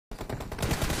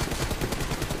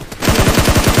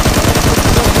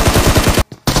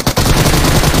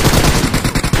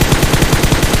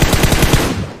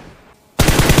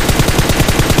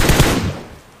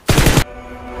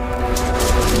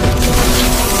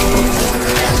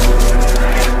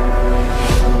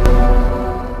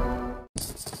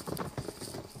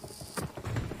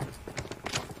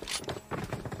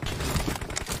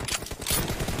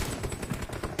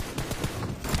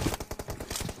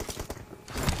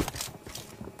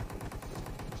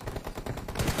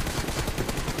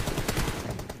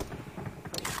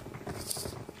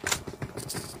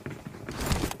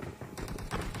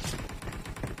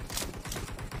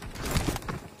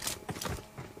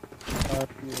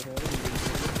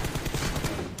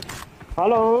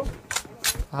Hello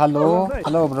hello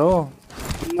hello bro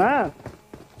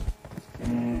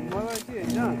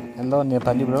hello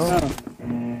Nepali bro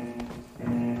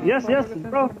yes yes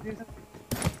bro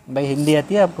भाई हिंदी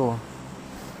आती है आपको?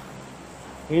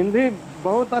 हिंदी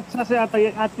बहुत अच्छा से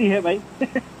आती है भाई।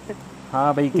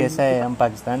 हाँ भाई कैसा है? हम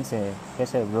पाकिस्तान से है।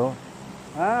 कैसे है ब्रो?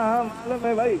 हाँ हाँ मालूम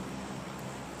है भाई।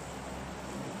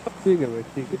 ठीक है भाई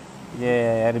ठीक है।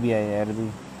 ये अरबी है अरबी।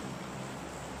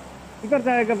 इधर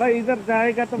जाएगा भाई, इधर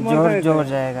जाएगा तो मर जोर जाएगा जोर यार।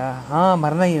 जाएगा। हाँ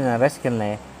मरना ही ना, रश खेलना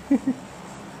है।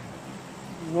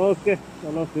 ओके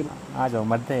चलो फिर आ जाओ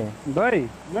मरते हैं। भाई।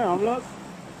 मैं हम लोग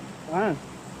हाँ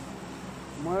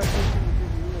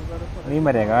नहीं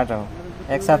मरेगा, आ जाओ।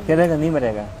 एक साथ खेलेगा नहीं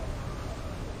मरेगा।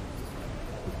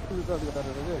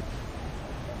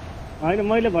 होइन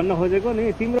मैले भन्न खोजेको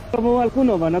नि तिम्रो मोबाइल कुन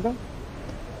हो भन त।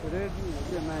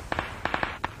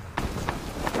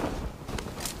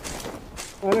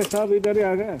 अरे सब इधर ही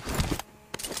आ गए।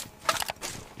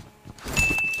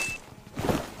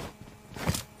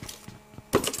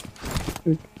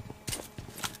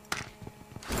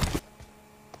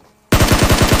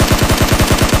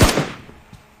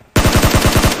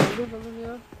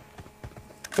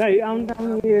 भाइ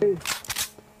आउनु ये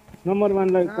नम्बर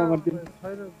 1 लाई कभर दिनु।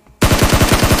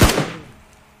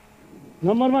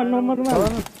 नम्बर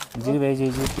 1 जी भाई जी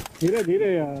जी। धीरे धीरे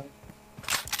यार।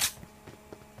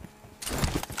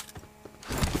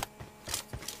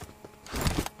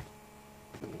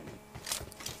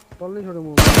 नहीं छोड़े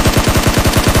मुंह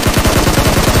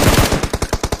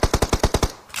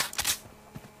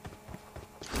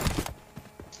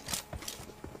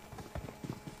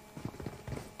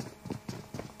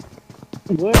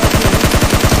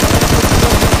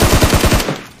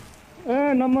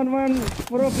नंबर 1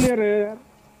 प्रो प्लेयर है यार।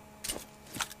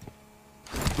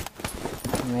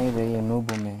 नहीं भाई ये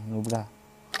नूब में नूबड़ा।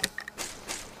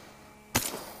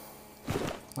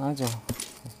 आ जाओ।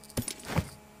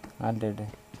 डेड है।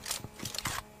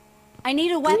 I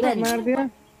need a weapon. मार दिया।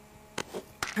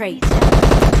 Great.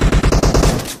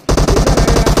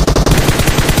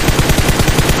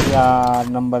 यार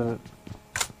नंबर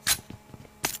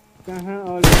कहाँ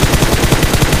और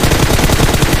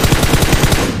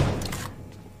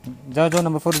जाओ जाओ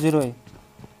नंबर 40 है।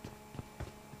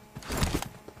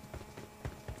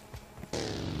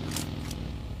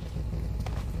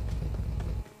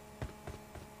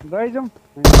 भाई जम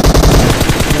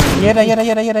ये रहा ये रहा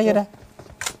ये रहा ये रहा ये रहा।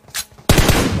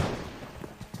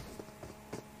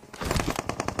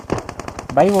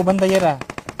 भाई वो बंदा ये रहा।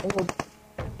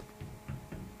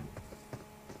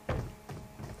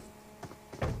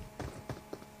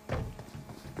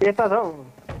 यता छ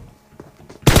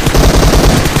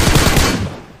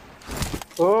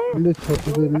ओ ले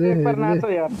छोड़ ले पर ना तो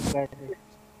यार।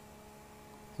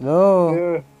 हेलो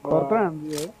करता है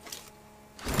ये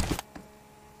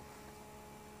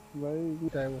भाई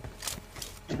टाइम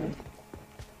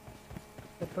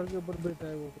पत्थर के ऊपर बैठा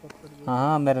है वो पत्थर के हाँ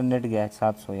हाँ मेरा नेट गया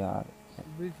 700 यार।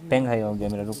 पेंग हाई हो गया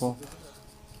मेरा, रुको।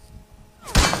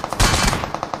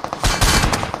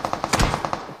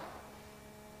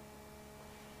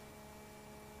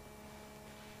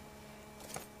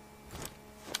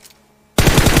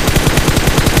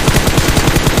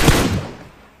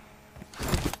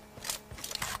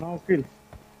 किल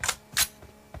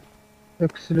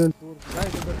एक्सीलेंट।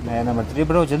 मैं नंबर 3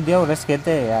 ब्रो जल्दी आओ, रश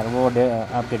खेलते हैं यार। वो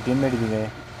आपके टीममेट भी गए।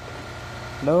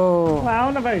 हेलो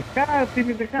आओ ना भाई। कहाँ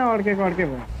तिमी त कहाँ अड्के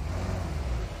भयो।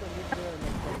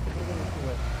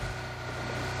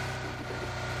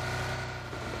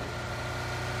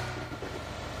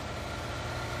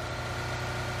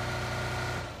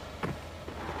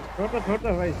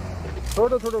 छोड़ो भाई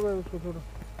छोड़ो छोड़ो भाई उसको छोड़ो।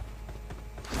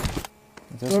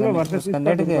 उसका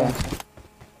नेट गया।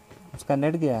 उसका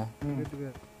नेट गया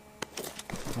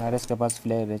यार। इसके पास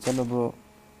फ्लेयर है। चलो ब्रो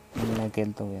मैं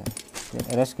खेलता हूँ यार।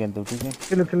 रश खेलता हूँ ठीक है।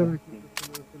 खेलो खेलो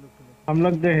हम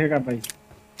लोग देखेगा भाई।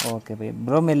 ओके भाई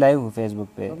ब्रो मैं लाइव हूँ फेसबुक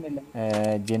पे।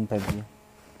 जिन PUBG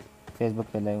फेसबुक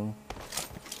पे लाइव हूँ।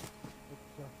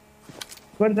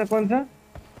 कौन सा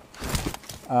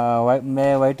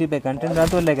मैं YT पे कंटेंट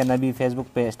डालता हूँ, लेकिन अभी फेसबुक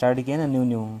पे स्टार्ट किया ना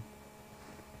न्यू हूँ।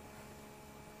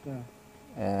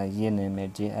 ये नेम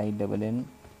है JINN।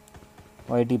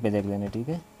 YT पे देख लेना ठीक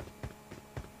है।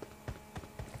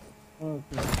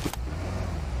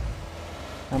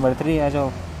 नंबर 3 आ जाओ।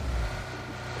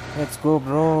 Let's go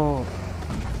bro.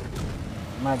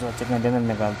 मैं जो चिकन डिनर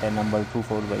निकालते हैं नंबर 2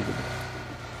 4 भाई।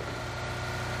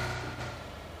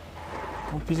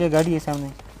 पीछे गाड़ी है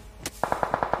सामने।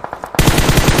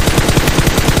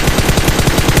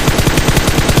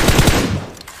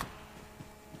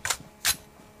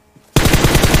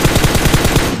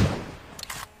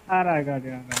 आ रहा है गाड़ी,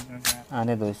 आ रहा है।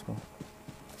 आने दो इसको।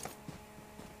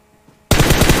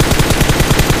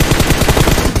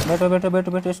 बैठो बैठो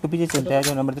बैठो बैठो, इसको पीछे चलते हैं।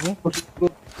 जो नंबर 3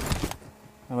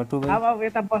 नंबर 2 भाई। अब ये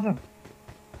तब पसंद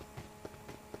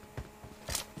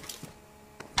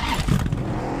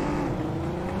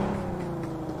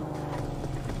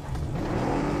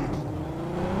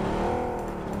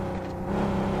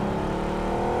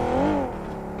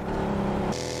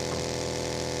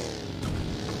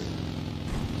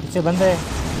पीछे बंद है।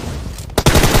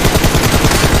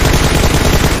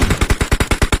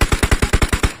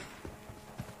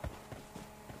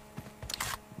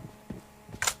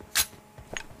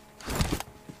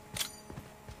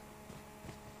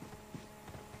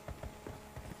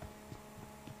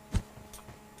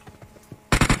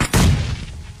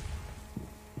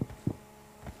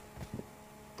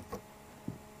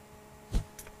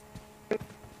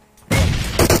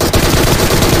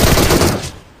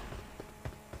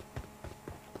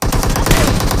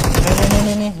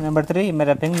 नहीं नंबर 3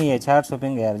 मेरा पिंग नहीं है, 400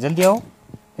 पिंग है यार। जल्दी आओ।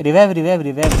 Revive revive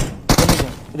revive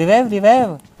revive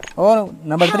revive. और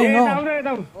नंबर 3 नो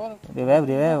रिवाइव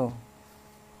रिवाइव।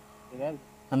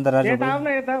 अंदर आ जाओ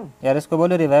भाई यार, इसको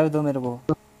बोलो रिवाइव दो मेरे को।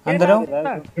 अंदर आओ।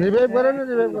 रिवाइव करो ना,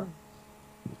 रिवाइव करो।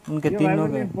 उनके 3 हो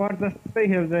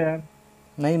गए। यार।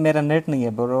 नहीं मेरा नेट नहीं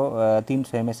है ब्रो,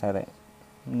 300 एमएस आ रहा है,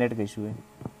 नेट का इशू है।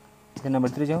 नंबर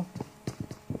 3 जाओ।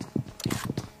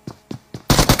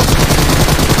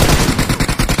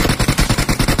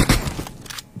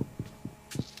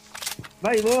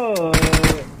 भाई वो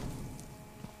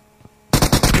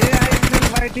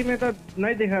JINYT में तो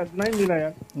नहीं दिखा, नहीं मिला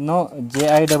यार। नो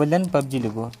JINN PUBG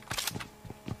लिखो।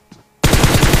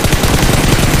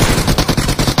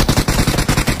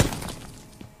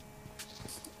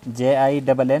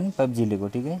 JINN PUBG लिखो,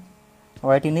 ठीक है।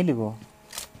 YT नहीं लिखो।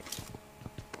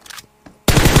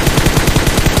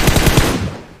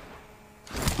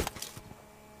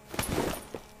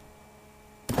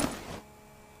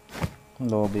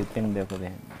 लो भी पिन देखो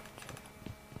बहन।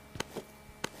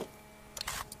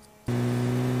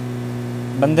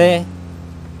 बंदे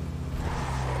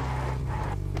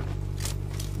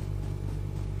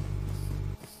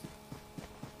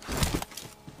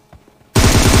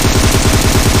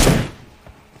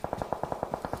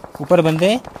ऊपर,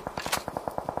 बंदे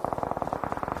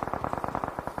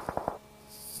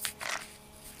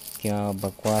क्या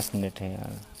बकवास नेट है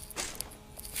यार।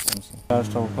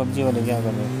 PUBG वाले क्या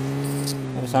कर रहे हैं?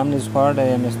 अरे सामने स्क्वाड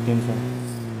है MS 300।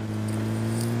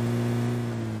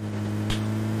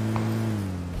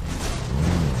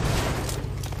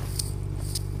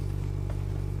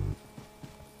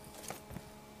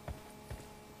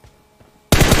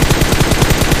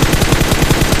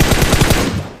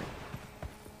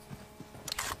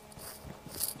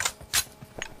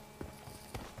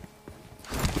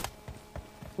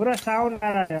 पूरा साउंड आ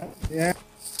रहा है यार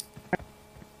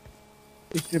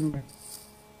स्ट्रीम में।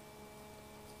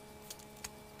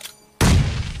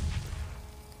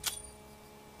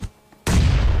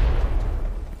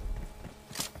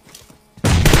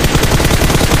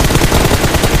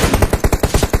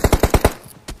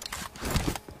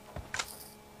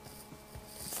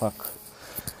 फक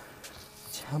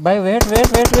भाई, wait wait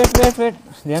wait wait wait wait,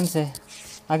 ध्यान से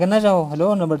आगे ना जाओ।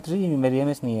 हेलो नंबर 3 मेरी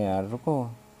एमएस नहीं है यार, रुको।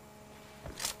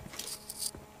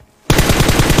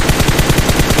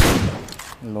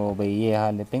 लो भाई ये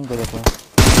हाल है, पिंग को देखो।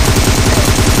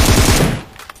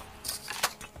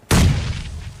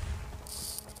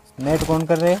 नेट कौन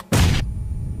कर रहे?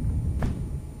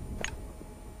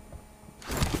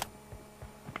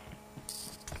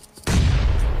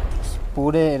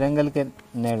 पूरे रंगल के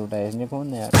नेट उठाए इसने,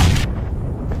 कौन है यार?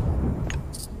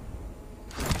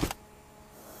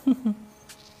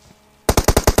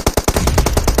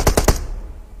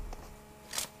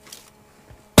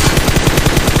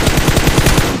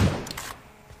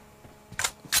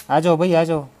 आ जाओ भाई आ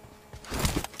जाओ।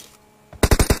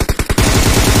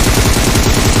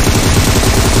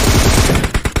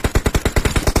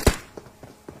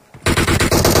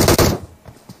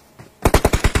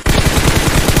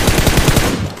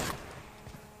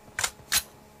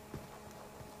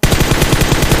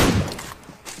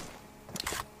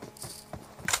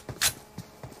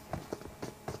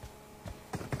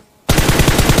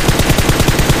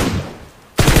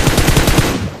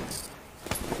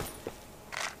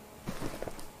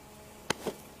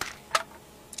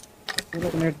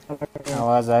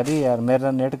 आवाज आ रही है यार,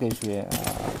 मेरा नेट का इशू है।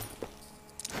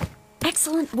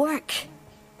 Excellent work.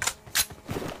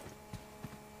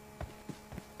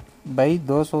 भाई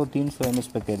 200-300 एमएस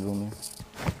पे खेल रहा हूँ मैं,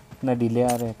 इतना डिले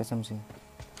आ रहा है कसम से।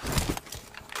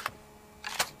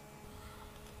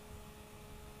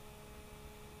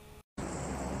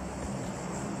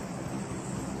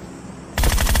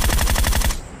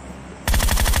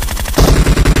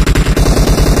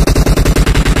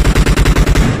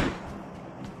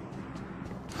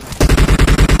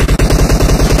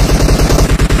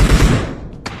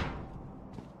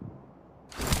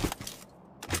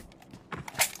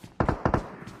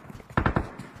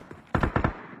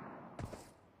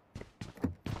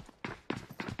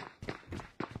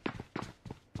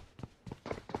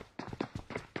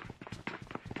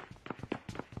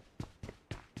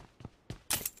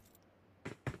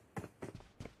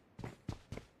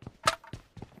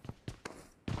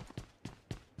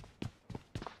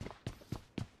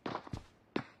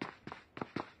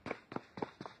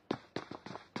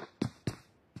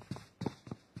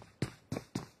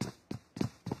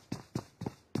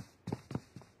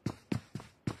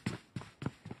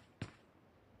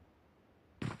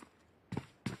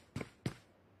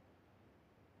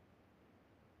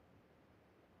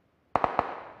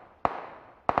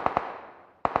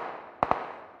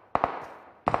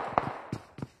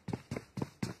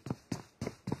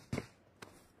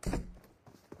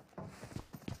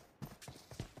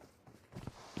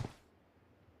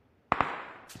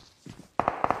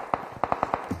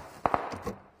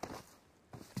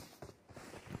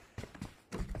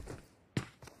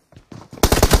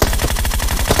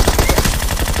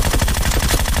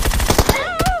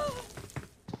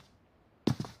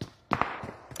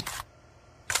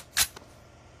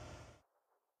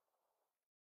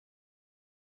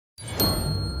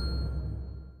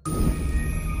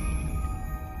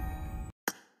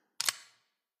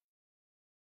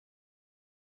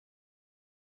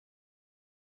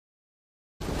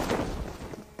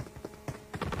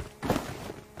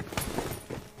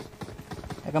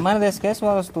 Kemana deh guys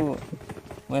was tuh?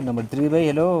 Wait, number 3 bhai,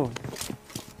 hello.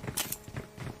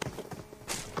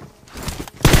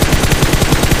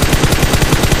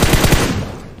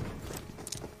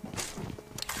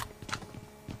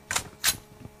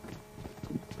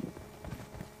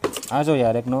 आ जाओ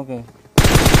यार एक नो के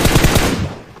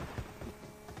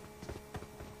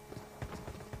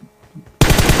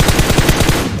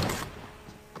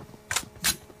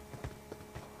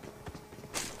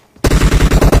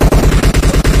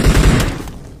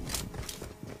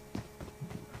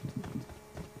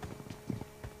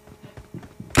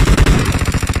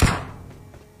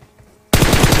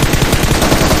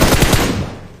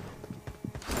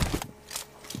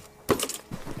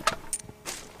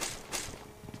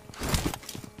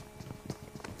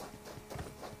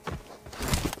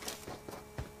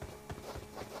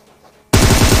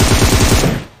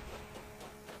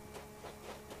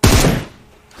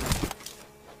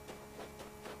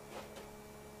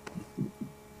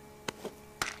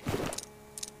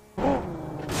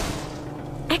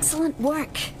Excellent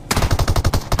work.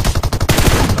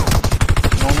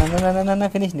 ना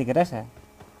फिनिश नहीं करा सर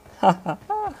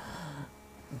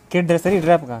किट दरसरी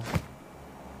ड्रॉप का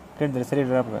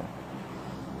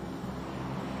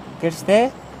किट्स थे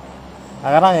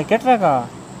अगर आगे किट रखा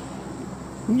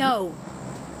No.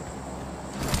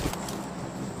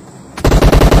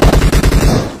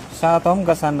 साथ हम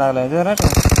का सन डाला इधर रख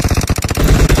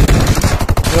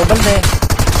जो बंदे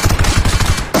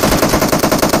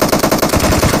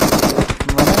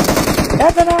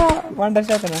Shotana! Wonder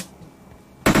Shotana.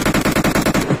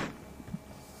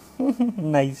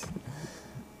 Nice.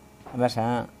 Rasha.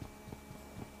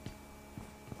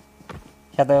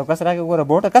 Shata kasra ke ऊपर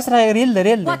बोट कसरा है रील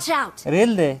दे Watch out.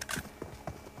 रील दे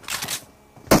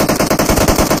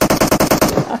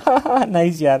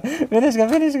नाइस यार फिनिश का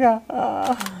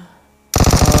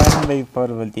वन बाई 4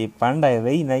 बोलती पांडा है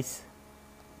भाई नाइस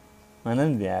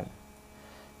आनंद यार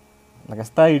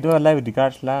लगता है इटो लाइव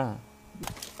रिकॉर्ड्स ला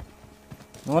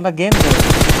Wala game deh.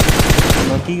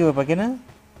 Loki gue pakai na.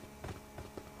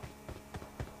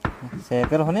 Saya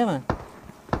कर होने में.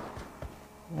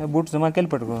 बूट जमा केल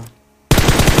पट को.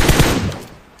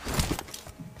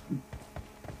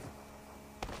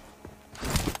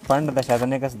 पंड द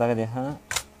शादने का सदा दे हाँ.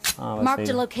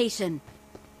 Marked a location.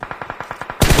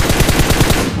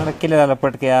 मरा केले वाला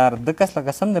पट के यार. दक्कस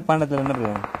लगा समझे पंड दे नर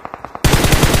गए.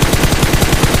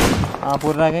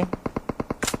 पूरा गए.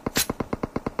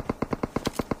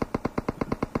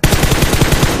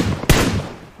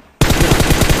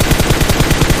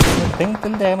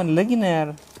 Tinggal deh, man lagi na यार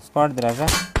स्क्वाड दे रहा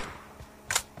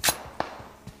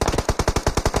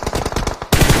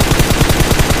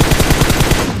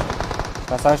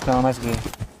Passage na mas की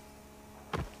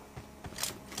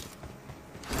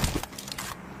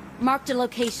Marked a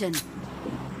location.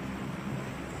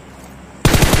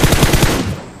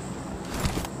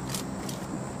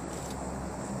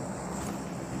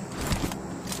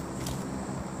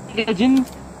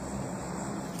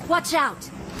 Watch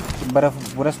out. बर्फ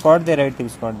पूरा स्क्वाड दे राइट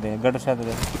स्क्वाड दे गड़ शायद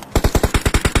दे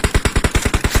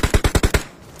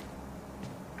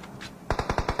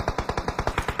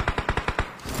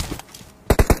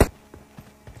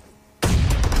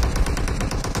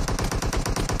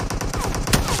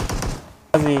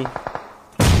अभी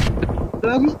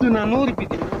Bagus tuh nanur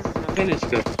piti finish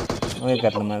कर वही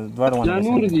कर लो मैं द्वार वन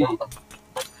nanur जी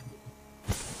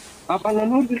apa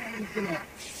nanur di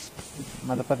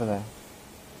मतलब पता है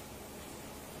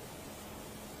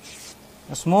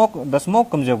द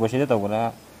स्मोक कम जो कोशिश देता बोला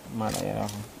मारा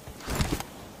यार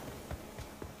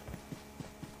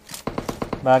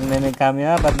भागने में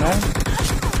कामयाब बदना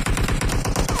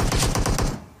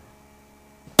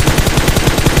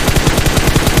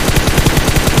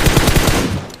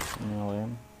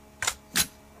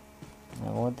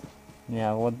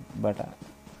Nyawad bata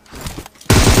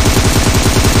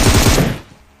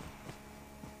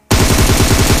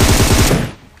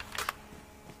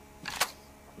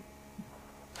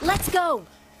Let's go.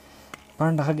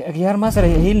 Panda यार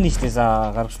मासरे हिल निश्ते जा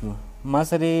गर्क्सलो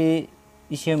मासरे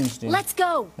इशेम निश्ते Let's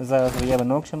go. जा या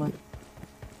बनोक्षमा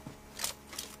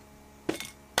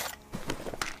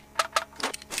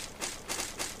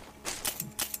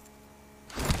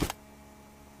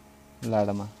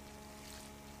लाडमा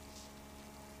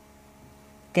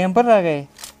कैंपर आ गए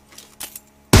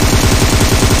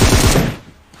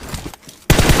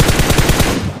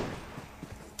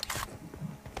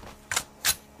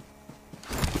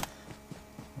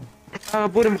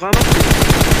पूरे मुकाबले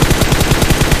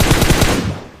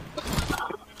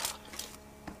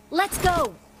Let's go.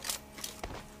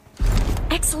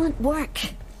 Excellent work.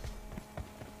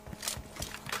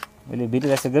 बोले बीटी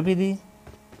ऐसे गबी दी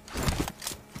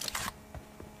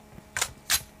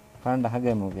फंड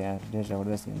हगे हो गया यार, ढेर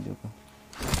जबरदस्त गेम देखो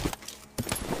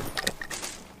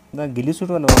ना। गिली सूट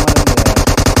वाला हमारा यार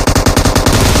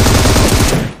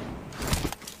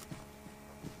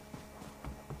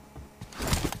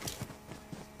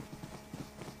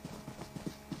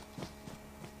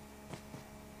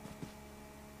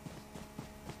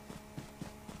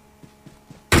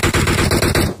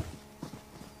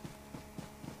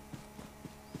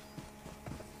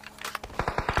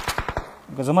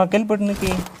जमा केल पड़ने की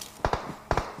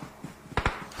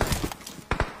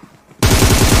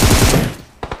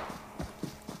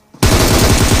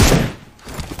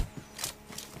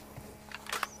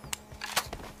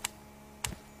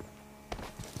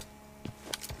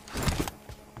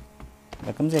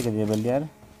रकम से कर बल यार।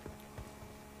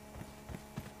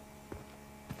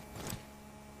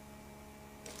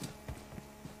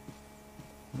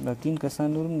 लकीन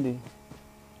कसान नूरम दे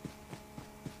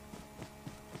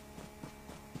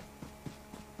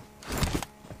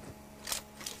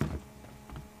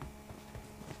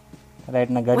राइट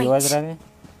ना गाड़ी आवाज रहा है।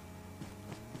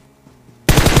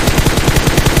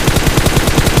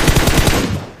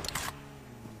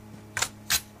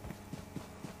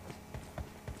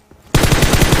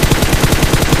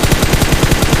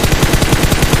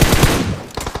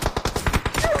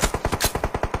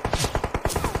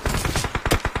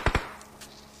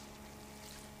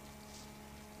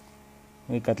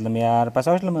 वही कत्लम यार पास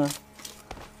आवश्यक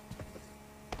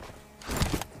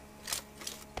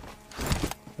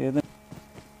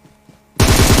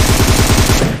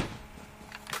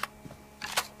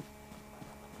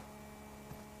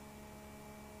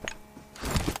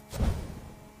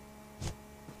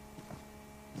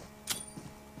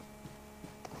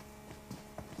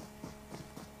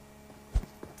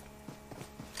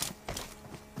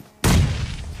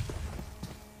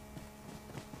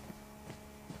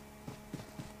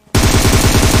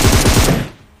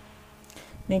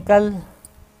निकल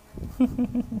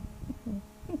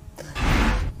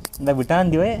दा बुटान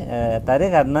दी तारे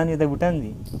करना नहीं दा बुटान दी